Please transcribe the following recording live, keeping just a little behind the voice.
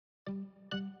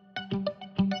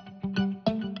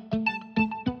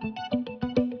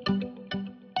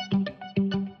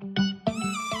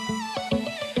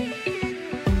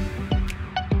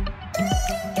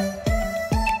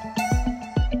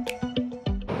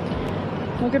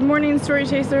Well, good morning, story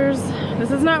chasers.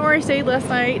 This is not where I stayed last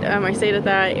night. I stayed at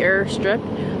that airstrip,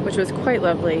 which was quite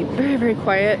lovely. Very, very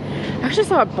quiet. I actually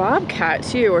saw a bobcat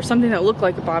too, or something that looked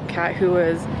like a bobcat, who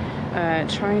was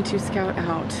trying to scout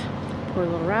out poor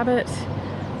little rabbit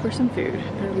for some food,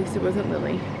 but at least it wasn't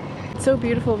Lily. It's so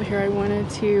beautiful over here. I wanted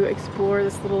to explore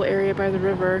this little area by the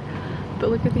river,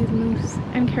 but look at these moose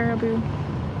and caribou.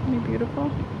 Isn't it beautiful?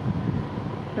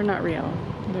 They're not real.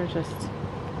 They're just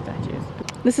statues.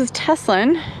 This is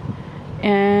Teslin,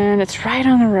 and it's right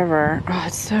on the river. Oh,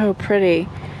 it's so pretty.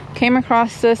 Came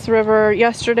across this river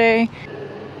yesterday.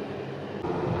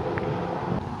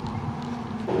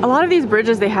 A lot of these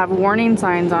bridges, they have warning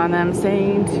signs on them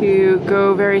saying to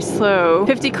go very slow,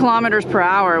 50 kilometers per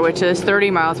hour, which is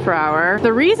 30 miles per hour.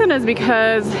 The reason is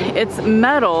because it's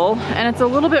metal and it's a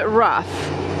little bit rough.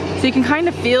 So you can kind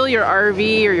of feel your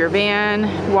RV or your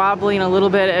van wobbling a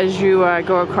little bit as you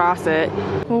go across it.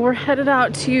 Well, we're headed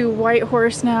out to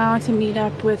Whitehorse now to meet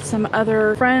up with some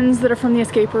other friends that are from the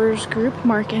Escapers group,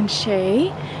 Mark and Shay,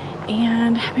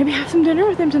 and maybe have some dinner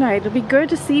with them tonight. It'll be good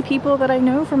to see people that I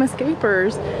know from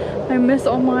Escapers. I miss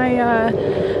all my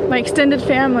my extended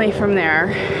family from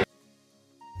there.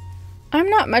 I'm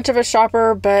not much of a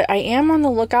shopper, but I am on the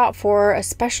lookout for a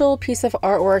special piece of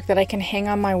artwork that I can hang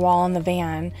on my wall in the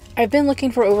van. I've been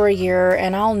looking for over a year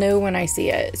and I'll know when I see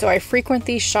it. So I frequent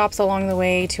these shops along the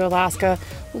way to Alaska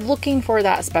looking for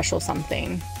that special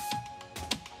something.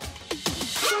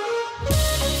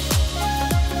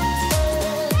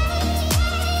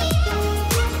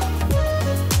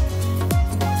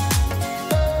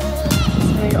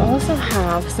 I also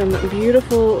have some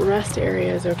beautiful rest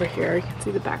areas over here. You can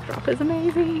see the backdrop is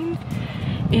amazing.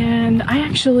 And I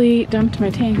actually dumped my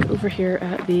tank over here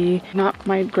at the, not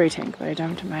my gray tank, but I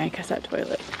dumped my cassette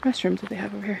toilet restrooms that they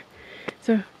have over here.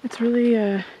 So it's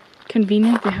really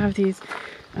convenient. They have these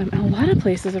in a lot of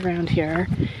places around here.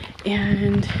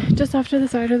 And just off to the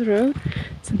side of the road,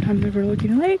 sometimes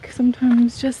overlooking a lake,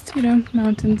 sometimes just, you know,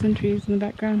 mountains and trees in the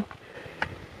background.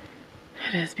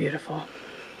 It is beautiful.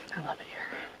 I love it here.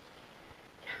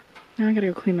 Now I gotta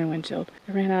go clean my windshield.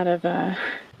 I ran out of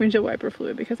windshield wiper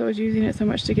fluid because I was using it so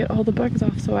much to get all the bugs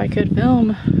off so I could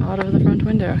film out of the front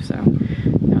window. So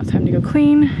now it's time to go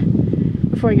clean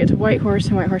before I get to Whitehorse,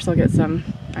 and Whitehorse will get some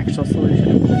actual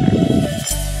solution.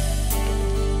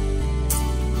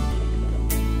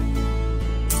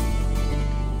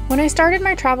 When I started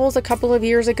my travels a couple of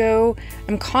years ago,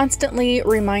 I'm constantly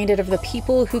reminded of the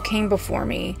people who came before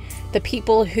me, the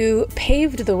people who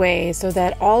paved the way so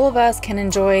that all of us can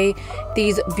enjoy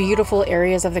these beautiful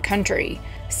areas of the country.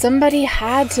 Somebody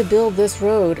had to build this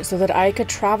road so that I could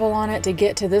travel on it to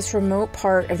get to this remote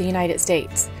part of the United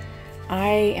States. I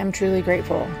am truly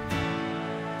grateful.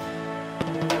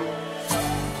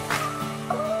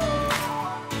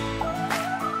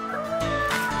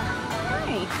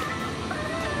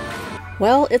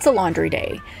 Well, it's a laundry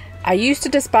day. I used to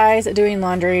despise doing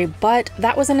laundry, but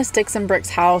that was in a sticks and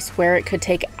bricks house where it could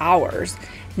take hours.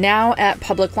 Now at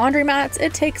public laundromats,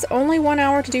 it takes only 1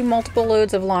 hour to do multiple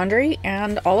loads of laundry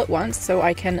and all at once, so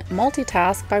I can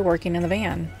multitask by working in the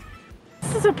van. This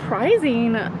is a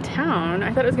surprising town.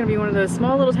 I thought it was gonna be one of those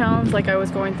small little towns like I was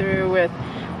going through with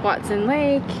Watson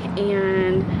Lake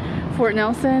and Fort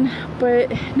Nelson,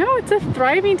 but no, it's a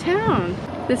thriving town.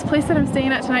 This place that I'm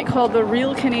staying at tonight called the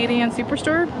Real Canadian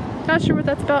Superstore. Not sure what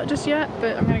that's about just yet,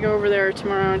 but I'm gonna go over there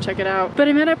tomorrow and check it out. But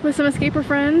I met up with some Escaper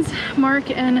friends,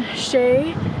 Mark and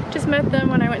Shay. Just met them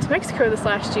when I went to Mexico this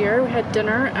last year. We had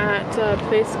dinner at a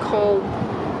place called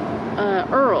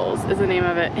Earl's is the name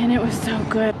of it, and it was so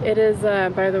good. It is,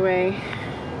 by the way,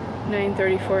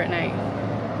 9:34 at night.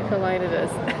 Look how light it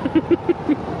is.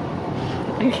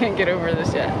 I can't get over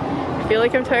this yet. I feel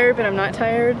like I'm tired, but I'm not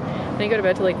tired. I didn't go to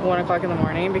bed till like 1 o'clock in the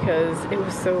morning because it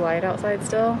was so light outside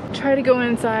still. Try to go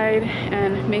inside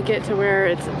and make it to where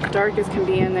it's dark as can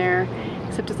be in there,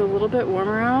 except it's a little bit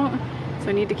warmer out. So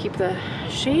I need to keep the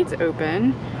shades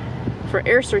open for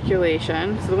air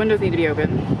circulation. So the windows need to be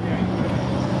open.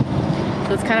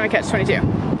 So it's kind of a catch-22.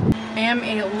 I am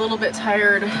a little bit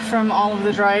tired from all of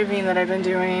the driving that I've been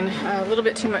doing. A little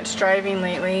bit too much driving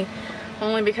lately,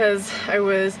 only because I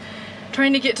was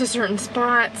trying to get to certain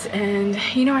spots, and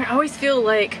you know, I always feel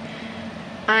like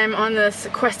I'm on this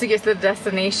quest to get to the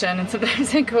destination, and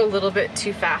sometimes I go a little bit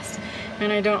too fast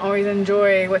and I don't always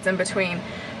enjoy what's in between.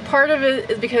 Part of it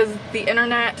is because the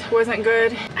internet wasn't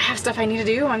good. I have stuff I need to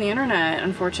do on the internet,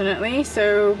 unfortunately,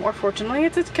 so, or fortunately,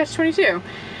 it's a catch-22.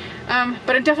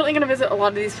 But I'm definitely gonna visit a lot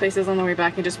of these places on the way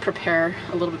back and just prepare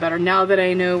a little bit better now that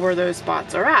I know where those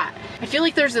spots are at. I feel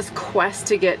like there's this quest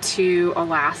to get to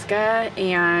Alaska,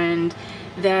 and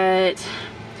that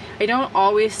I don't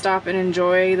always stop and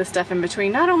enjoy the stuff in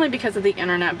between, not only because of the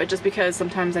internet, but just because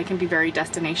sometimes I can be very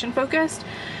destination focused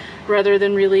rather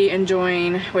than really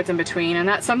enjoying what's in between. And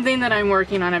that's something that I'm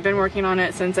working on. I've been working on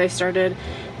it since I started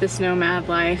this nomad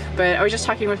life, but I was just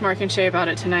talking with Mark and Shay about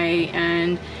it tonight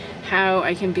and how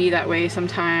I can be that way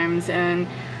sometimes and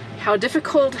how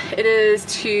difficult it is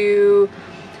to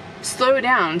slow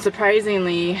down,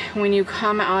 surprisingly, when you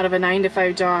come out of a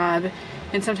 9-to-5 job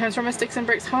and sometimes from a sticks and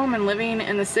bricks home and living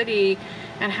in the city,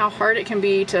 and how hard it can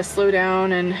be to slow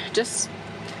down and just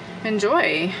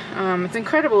enjoy. It's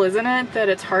incredible, isn't it, that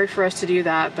it's hard for us to do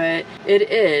that, but it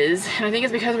is. And I think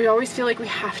it's because we always feel like we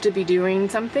have to be doing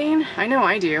something. I know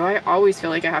I do. I always feel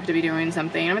like I have to be doing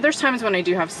something. I mean, there's times when I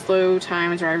do have slow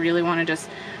times where I really want to just,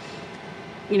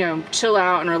 you know, chill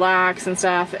out and relax and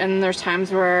stuff, and there's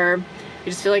times where I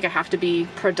just feel like I have to be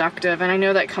productive, and I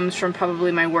know that comes from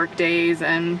probably my work days,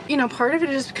 and you know, part of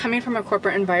it is coming from a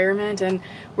corporate environment and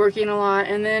working a lot,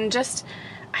 and then just,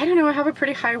 I don't know, I have a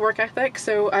pretty high work ethic,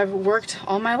 so I've worked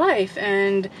all my life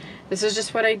and this is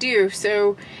just what I do.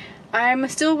 So I'm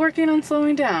still working on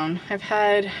slowing down. I've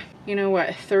had, you know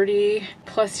what, 30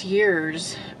 plus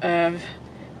years of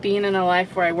being in a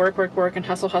life where I work and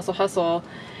hustle,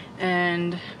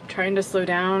 and trying to slow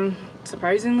down,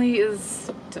 surprisingly,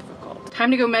 is difficult. Time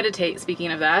to go meditate,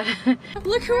 speaking of that.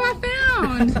 Look who I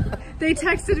found! They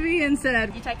texted me and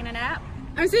said, "You taking a nap?"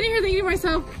 I'm sitting here thinking to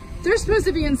myself, they're supposed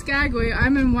to be in Skagway,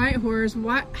 I'm in Whitehorse.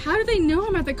 How do they know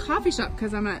I'm at the coffee shop?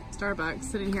 Because I'm at Starbucks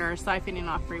sitting here siphoning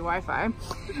off free Wi-Fi.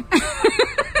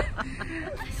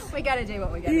 We gotta do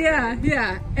what we gotta do.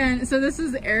 Yeah. And so this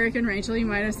is Eric and Rachel. You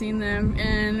might have seen them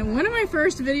in one of my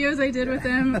first videos I did with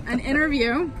them, an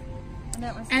interview.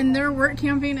 And they're work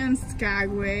camping in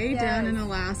Skagway, down in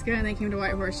Alaska, and they came to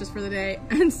Whitehorse just for the day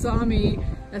and saw me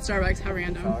at Starbucks. How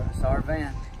random. Saw our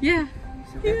van. Yeah.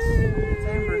 So it's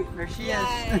Amber. There she is.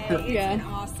 Yeah. It's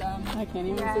awesome. I can't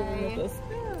even see this.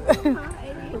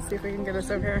 Hi. Let's see if we can get us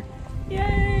over here.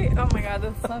 Yay! Oh my god,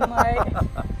 the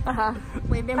sunlight.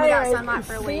 We've been without sunlight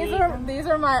for a week. These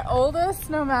are my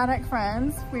oldest nomadic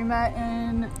friends. We met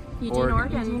in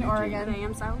Eugene, Oregon. Today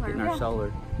I'm solar. Getting our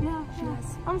solar. Yeah.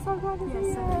 Yes. I'm so glad to see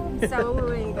you. So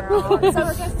are we, girl.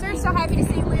 So sisters, so happy to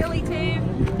see Lily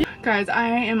too. Guys, I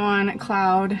am on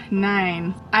cloud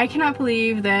 9. I cannot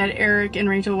believe that Eric and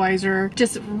Rachel Weiser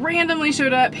just randomly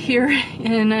showed up here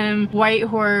in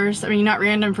Whitehorse. I mean, not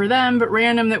random for them, but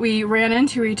random that we ran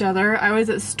into each other. I was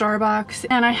at Starbucks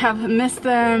and I have missed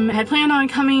them. I had planned on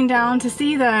coming down to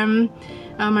see them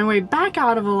on my way back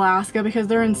out of Alaska because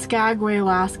they're in Skagway,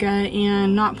 Alaska,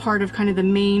 and not part of kind of the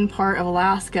main part of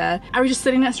Alaska. I was just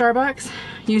sitting at Starbucks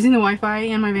using the Wi-Fi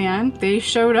in my van. They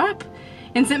showed up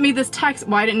and sent me this text.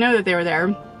 Well, I didn't know that they were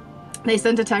there. They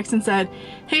sent a text and said,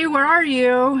 "Hey, where are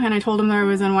you?" And I told them that I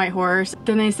was in Whitehorse.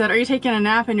 Then they said, "Are you taking a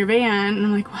nap in your van?" And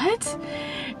I'm like, "What?"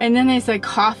 And then they said,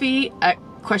 "Coffee?"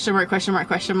 Question mark, question mark,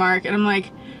 question mark. And I'm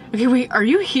like, okay, wait, are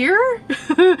you here?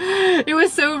 It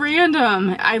was so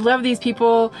random. I love these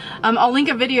people. I'll link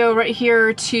a video right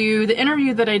here to the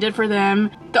interview that I did for them.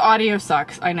 The audio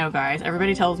sucks. I know, guys.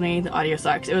 Everybody tells me the audio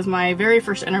sucks. It was my very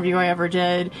first interview I ever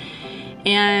did.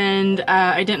 And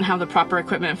I didn't have the proper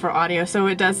equipment for audio, so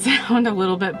it does sound a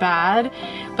little bit bad.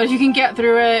 But if you can get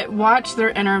through it, watch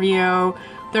their interview.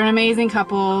 They're an amazing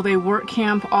couple. They work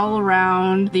camp all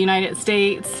around the United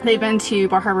States. They've been to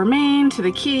Bar Harbor, Maine, to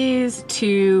the Keys,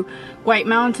 to White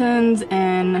Mountains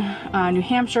in New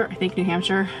Hampshire, I think New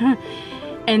Hampshire.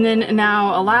 And then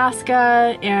now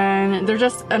Alaska, and they're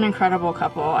just an incredible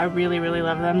couple. I really, really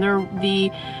love them. They're the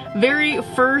very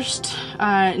first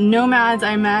nomads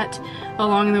I met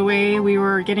along the way. We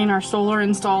were getting our solar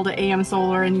installed at AM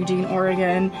Solar in Eugene,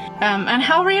 Oregon. And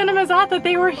how random is that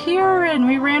they were here and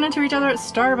we ran into each other at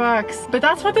Starbucks. But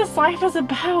that's what this life is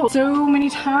about. So many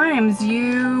times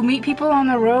you meet people on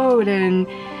the road and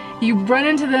you run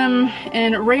into them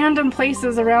in random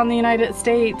places around the United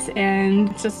States, and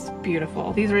it's just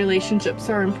beautiful. These relationships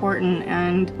are important,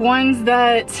 and ones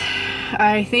that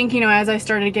I think, you know, as I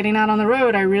started getting out on the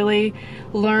road, I really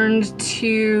learned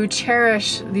to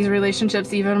cherish these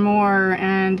relationships even more,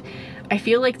 and I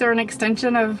feel like they're an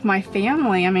extension of my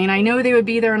family. I mean, I know they would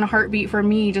be there in a heartbeat for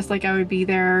me, just like I would be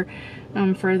there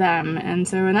for them. And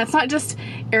that's not just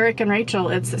Eric and Rachel,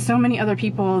 it's so many other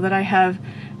people that I have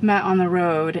met on the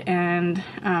road, and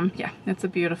yeah, it's a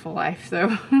beautiful life.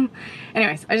 So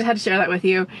anyways, I just had to share that with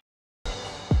you.